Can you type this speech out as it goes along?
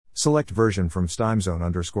Select version from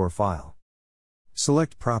timezone_file.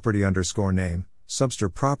 Select property_name, subster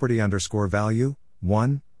property_value,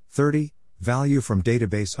 1, 30, value from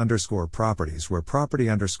database_properties where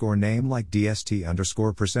property_name like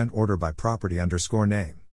dst_% order by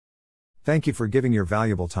property_name. Thank you for giving your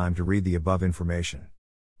valuable time to read the above information.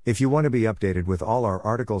 If you want to be updated with all our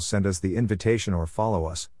articles, send us the invitation or follow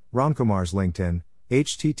us, Ramkumar's LinkedIn,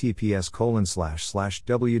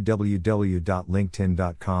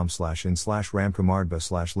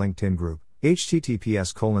 https://www.linkedin.com/in/ramkumardba/LinkedIn group,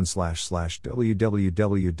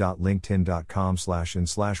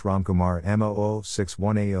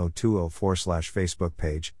 https://www.linkedin.com/in/ramkumarmoo61a020/Facebook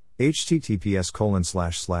page,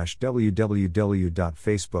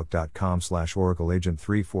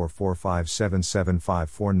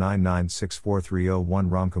 https://www.facebook.com/oracleagent3445775499643001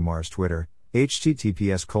 Ramkumar's Twitter,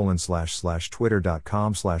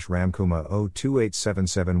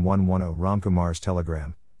 https://twitter.com/ramkuma028771110 Ramkumar's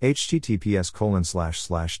Telegram,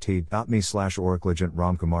 https://t.me/oracleagent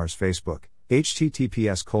Ramkumar's Facebook,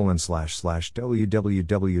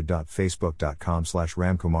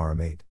 https://www.facebook.com/ramkumaram8